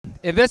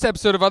In this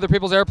episode of Other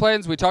People's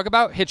Airplanes, we talk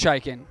about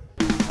hitchhiking.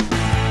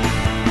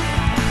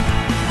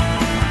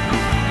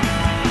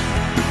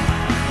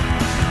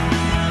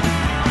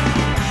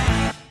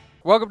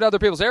 Welcome to Other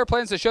People's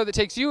Airplanes, the show that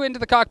takes you into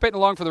the cockpit and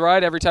along for the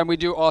ride every time we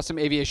do awesome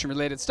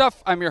aviation-related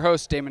stuff. I'm your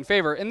host, Damon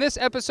Favor. In this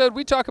episode,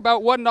 we talk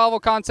about one novel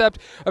concept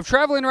of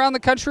traveling around the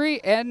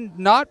country and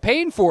not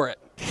paying for it.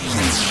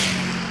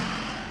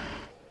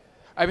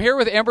 I'm here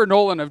with Amber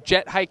Nolan of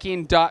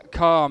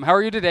JetHiking.com. How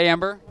are you today,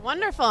 Amber?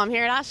 Wonderful. I'm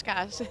here at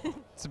Oshkosh.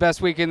 It's the best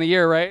week in the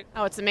year, right?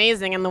 Oh, it's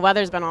amazing, and the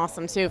weather's been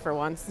awesome, too, for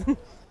once.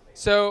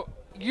 So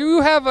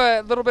you have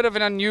a little bit of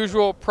an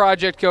unusual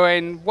project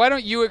going. Why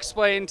don't you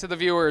explain to the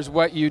viewers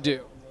what you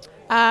do?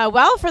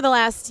 Well, for the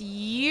last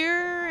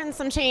year and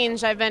some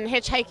change, I've been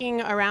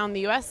hitchhiking around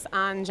the U.S.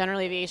 on general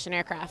aviation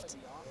aircraft.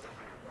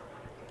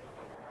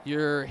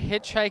 You're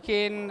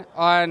hitchhiking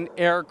on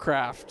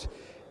aircraft.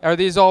 Are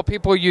these all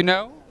people you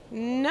know?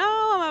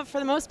 No, for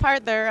the most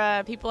part,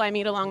 they're people I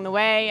meet along the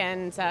way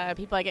and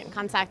people I get in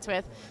contact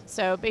with.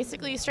 So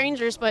basically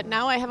strangers, but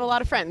now I have a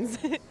lot of friends.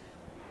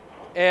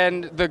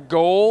 And the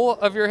goal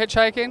of your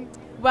hitchhiking?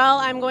 Well,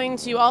 I'm going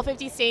to all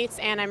 50 states,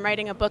 and I'm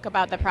writing a book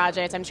about the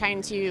project. I'm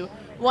trying to,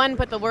 one,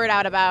 put the word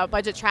out about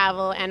budget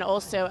travel and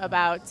also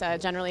about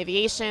general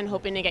aviation,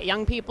 hoping to get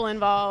young people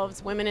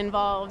involved, women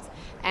involved,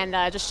 and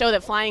just show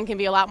that flying can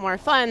be a lot more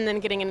fun than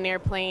getting in an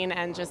airplane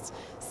and just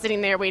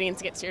sitting there waiting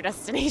to get to your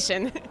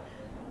destination.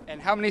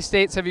 And how many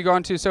states have you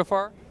gone to so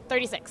far?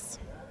 36.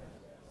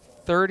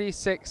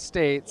 36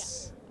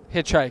 states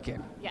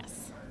hitchhiking.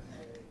 Yes.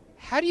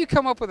 How do you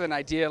come up with an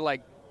idea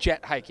like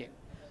jet hiking?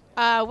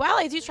 Well,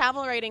 I do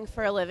travel writing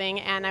for a living,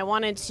 and I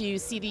wanted to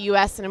see the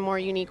U.S. in a more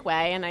unique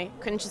way, and I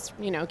couldn't just,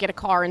 get a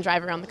car and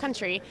drive around the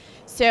country.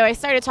 So I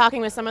started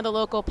talking with some of the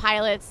local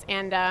pilots,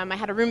 and I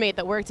had a roommate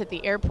that worked at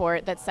the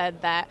airport that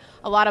said that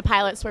a lot of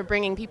pilots were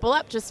bringing people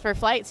up just for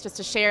flights, just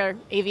to share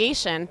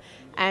aviation,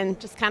 and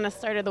just kind of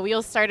the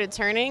wheels started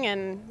turning,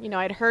 and,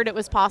 I'd heard it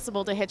was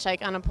possible to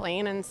hitchhike on a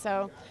plane, and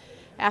so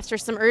after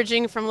some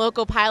urging from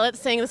local pilots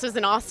saying this was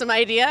an awesome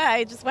idea,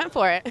 I just went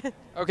for it.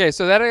 Okay,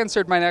 so that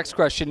answered my next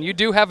question. You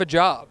do have a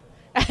job.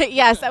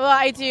 Yes, well,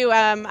 I do.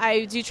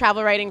 I do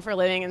travel writing for a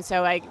living, and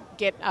so I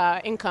get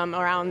income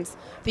around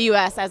the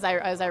U.S. as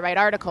I write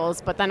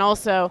articles. But then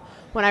also,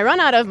 when I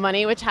run out of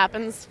money, which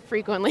happens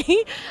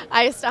frequently,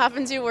 I stop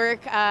and do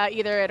work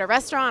either at a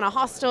restaurant, a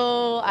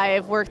hostel.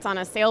 I've worked on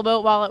a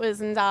sailboat while it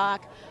was in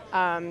dock.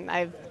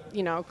 I've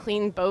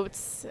cleaned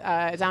boats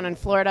down in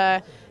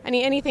Florida.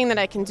 Anything that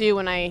I can do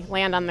when I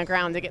land on the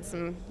ground to get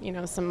some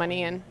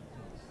money in.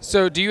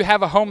 So do you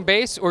have a home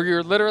base, or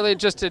you're literally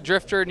just a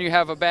drifter and you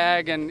have a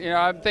bag and,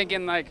 I'm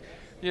thinking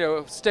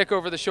stick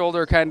over the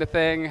shoulder kind of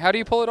thing. How do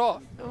you pull it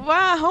off?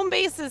 Well, home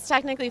base is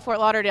technically Fort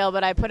Lauderdale,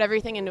 but I put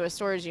everything into a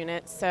storage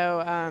unit,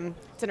 so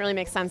it didn't really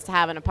make sense to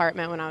have an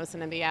apartment when I was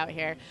going to be out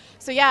here.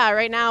 So yeah,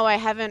 right now I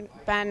haven't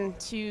been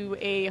to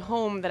a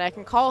home that I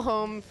can call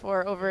home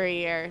for over a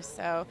year,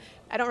 so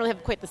I don't really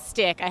have quite the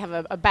stick. I have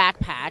a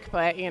backpack,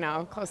 but,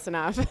 close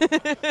enough.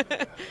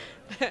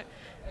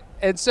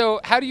 And so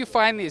how do you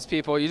find these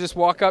people? You just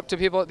walk up to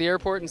people at the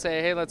airport and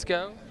say, hey, let's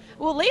go?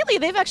 Well, lately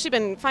they've actually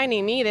been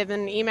finding me. They've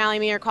been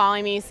emailing me or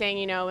calling me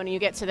saying, when you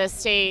get to this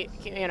state,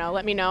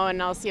 let me know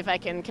and I'll see if I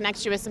can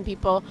connect you with some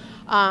people.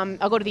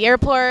 I'll go to the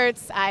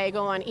airports. I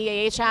go on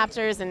EAA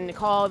chapters and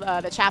call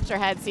the chapter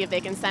head, see if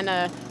they can send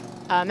a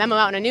memo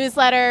out in a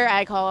newsletter.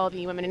 I call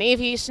the Women in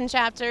Aviation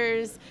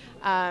chapters.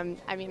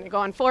 I go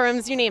on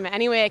forums, you name it.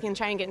 Any way I can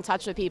try and get in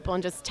touch with people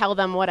and just tell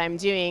them what I'm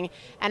doing.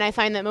 And I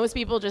find that most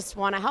people just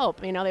want to help.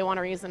 They want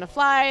a reason to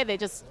fly.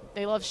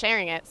 They love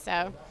sharing it.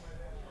 So,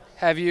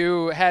 have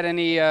you had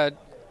any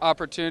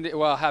opportunity?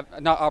 Well,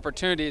 not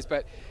opportunities,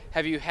 but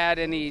have you had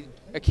any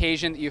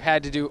occasion that you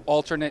had to do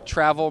alternate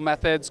travel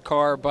methods,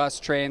 car, bus,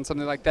 train,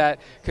 something like that,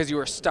 because you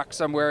were stuck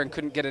somewhere and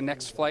couldn't get a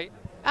next flight?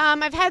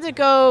 I've had to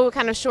go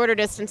kind of shorter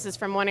distances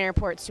from one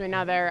airport to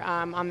another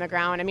on the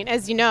ground.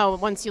 As you know,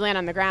 once you land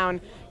on the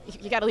ground,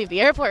 you got to leave the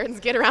airport and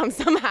get around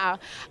somehow.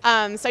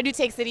 So I do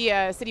take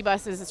city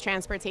buses as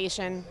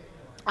transportation.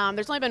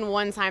 There's only been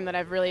one time that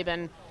I've really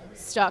been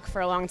stuck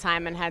for a long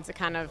time and had to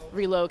kind of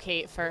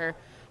relocate for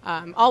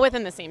all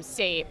within the same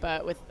state,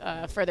 but with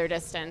further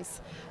distance,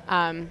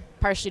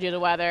 partially due to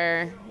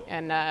weather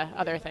and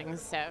other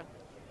things. So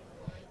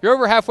you're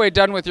over halfway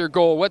done with your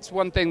goal. What's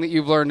one thing that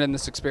you've learned in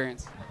this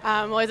experience?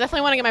 Well, I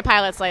definitely want to get my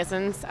pilot's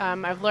license.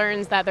 I've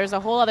learned that there's a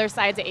whole other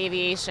side to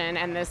aviation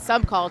and this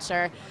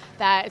subculture,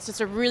 that it's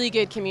just a really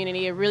good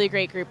community, a really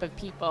great group of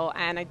people,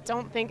 and I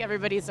don't think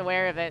everybody's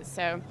aware of it.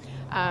 So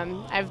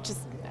I've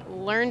just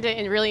learned to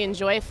and really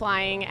enjoy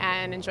flying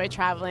and enjoy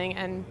traveling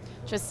and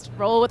just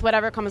roll with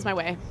whatever comes my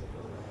way.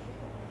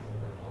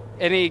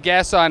 Any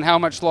guess on how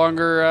much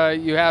longer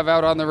you have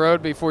out on the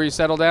road before you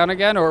settle down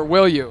again, or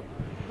will you?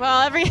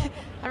 Well,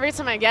 every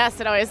time I guess,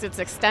 it always gets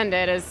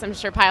extended, as I'm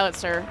sure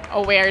pilots are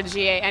aware.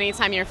 GA,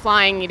 anytime you're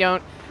flying, you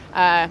don't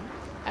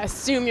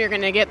assume you're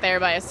going to get there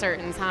by a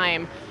certain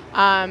time.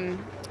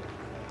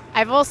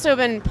 I've also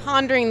been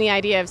pondering the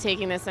idea of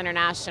taking this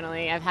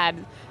internationally. I've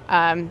had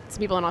some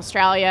people in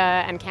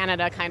Australia and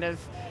Canada kind of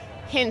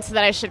hint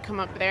that I should come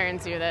up there and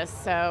do this.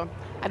 So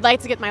I'd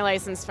like to get my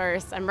license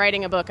first. I'm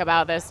writing a book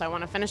about this, so I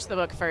want to finish the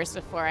book first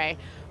before I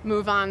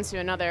move on to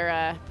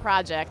another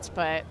project,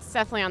 but it's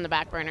definitely on the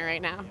back burner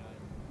right now.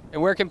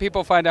 And where can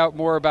people find out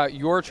more about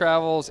your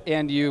travels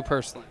and you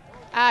personally?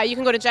 You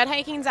can go to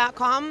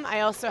jethiking.com.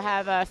 I also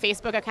have a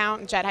Facebook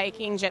account,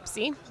 JetHiking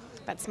Gypsy.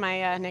 That's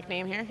my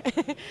nickname here.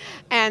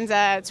 And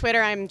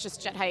Twitter, I'm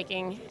just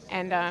JetHiking.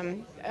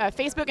 And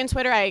Facebook and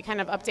Twitter, I kind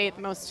of update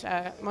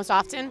most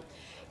often.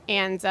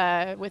 And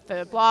with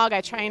the blog, I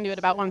try and do it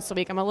about once a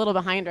week. I'm a little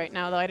behind right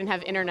now, though. I didn't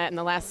have internet in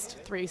the last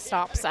 3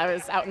 stops. I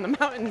was out in the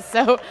mountains.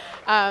 So,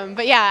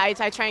 but yeah,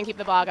 I try and keep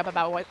the blog up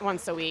about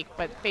once a week.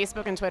 But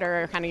Facebook and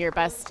Twitter are kind of your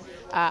best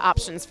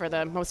options for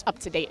the most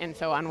up-to-date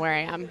info on where I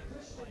am.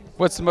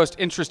 What's the most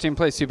interesting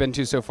place you've been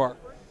to so far?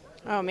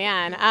 Oh,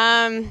 man.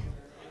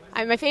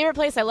 My favorite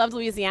place, I loved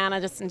Louisiana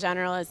just in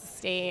general as a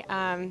state.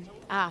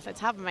 Off the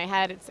top of my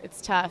head,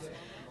 it's tough.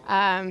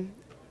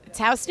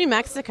 Taos, New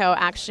Mexico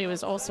actually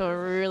was also a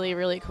really,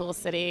 really cool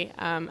city.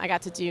 I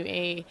got to do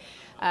a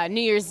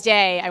New Year's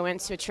Day. I went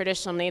to a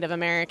traditional Native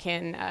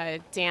American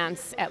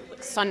dance at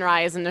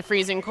sunrise in the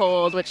freezing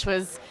cold, which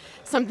was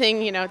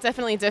something,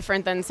 definitely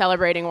different than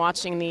celebrating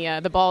watching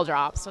the ball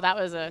drop. So that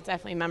was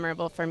definitely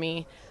memorable for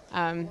me.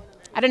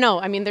 I don't know.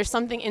 I mean, there's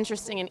something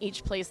interesting in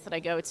each place that I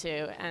go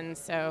to, and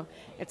so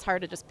it's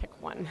hard to just pick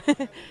one.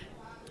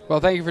 Well,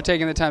 thank you for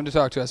taking the time to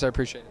talk to us. I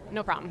appreciate it.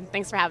 No problem.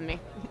 Thanks for having me.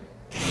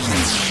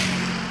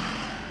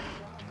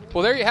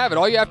 Well, there you have it.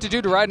 All you have to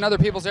do to ride in other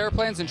people's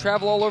airplanes and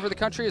travel all over the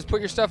country is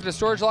put your stuff in a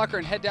storage locker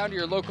and head down to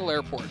your local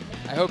airport.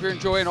 I hope you're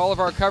enjoying all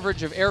of our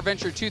coverage of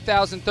AirVenture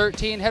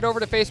 2013. Head over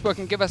to Facebook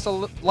and give us a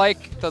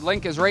like. The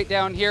link is right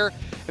down here.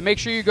 And make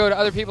sure you go to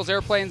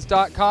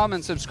otherpeoplesairplanes.com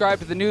and subscribe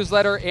to the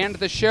newsletter and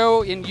the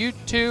show in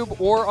YouTube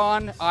or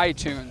on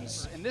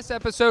iTunes. In this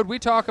episode, we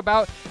talk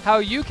about how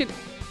you can...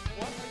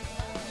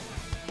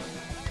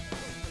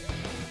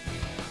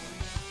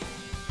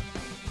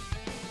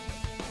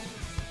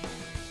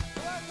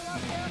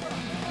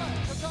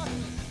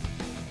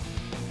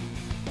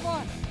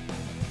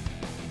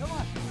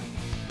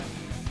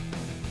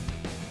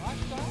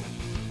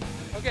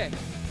 Okay,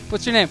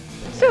 what's your name?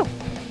 Sue.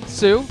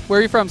 Sue? Where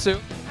are you from, Sue?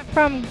 I'm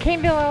from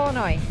Caneville,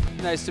 Illinois.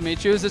 Nice to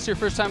meet you. Is this your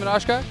first time at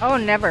Oshkosh? Oh,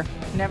 never.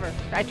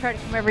 I try to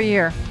come every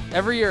year.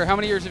 Every year? How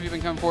many years have you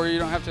been coming for? You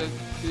don't have to,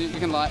 you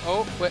can lie.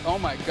 Oh, wait, oh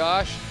my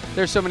gosh.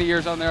 There's so many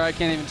years on there, I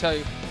can't even tell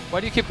you.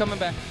 Why do you keep coming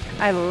back?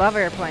 I love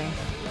airplanes.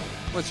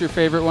 What's your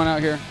favorite one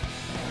out here?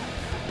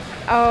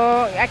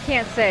 Oh, I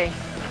can't say.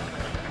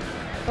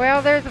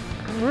 Well, there's a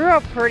real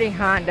pretty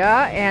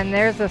Honda, and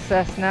there's a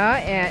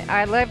Cessna, and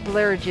I love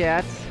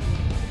Learjets.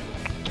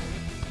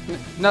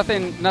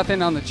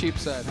 Nothing on the cheap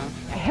side, huh?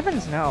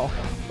 Heavens no.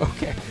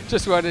 Okay,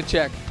 just wanted to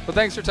check. Well,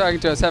 thanks for talking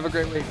to us. Have a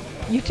great week.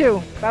 You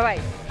too.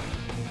 Bye-bye.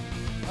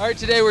 All right,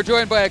 today we're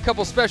joined by a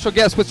couple special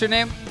guests. What's your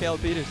name?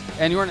 Caleb Peters.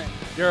 And your name?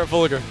 Garrett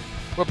Fulliger.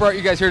 What brought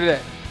you guys here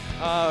today?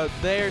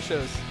 The air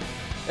shows.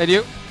 And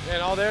you?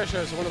 And all the air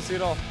shows. I want to see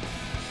it all.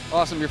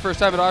 Awesome. Your first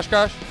time at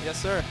Oshkosh?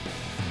 Yes, sir.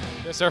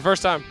 Yes, sir.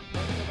 First time.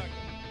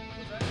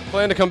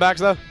 Plan to come back,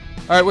 though? All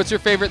right, what's your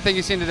favorite thing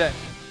you've seen today?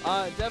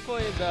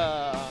 Definitely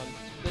the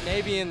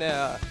Navy and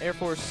the Air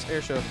Force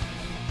air show.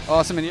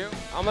 Awesome. And you?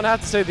 I'm going to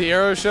have to say the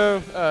air show.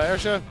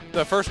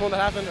 The first one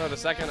that happened, or the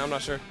second, I'm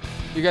not sure.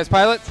 You guys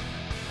pilots?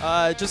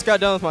 Just got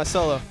done with my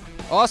solo.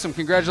 Awesome.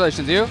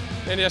 Congratulations. You?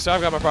 And yes, sir,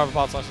 I've got my private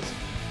pilot's license.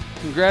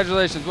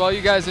 Congratulations. Well,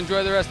 you guys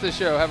enjoy the rest of the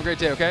show. Have a great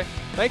day, okay?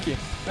 Thank you.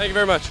 Thank you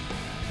very much.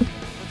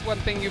 What's one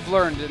thing you've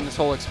learned in this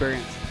whole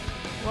experience?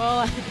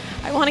 Well,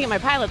 I want to get my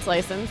pilot's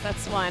license.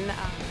 That's one.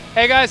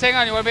 Hey, guys, hang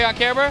on. You want to be on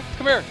camera?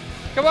 Come here.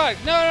 Come on.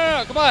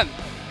 No. Come on.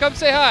 Come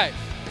say hi.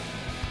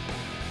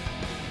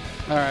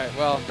 All right.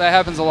 Well, that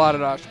happens a lot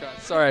at Oshkosh.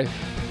 Sorry.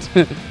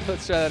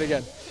 Let's try that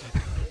again.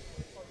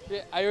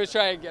 Yeah, I always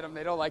try and get them.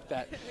 They don't like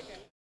that.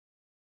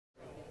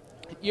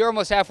 You're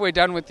almost halfway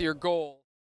done with your goal.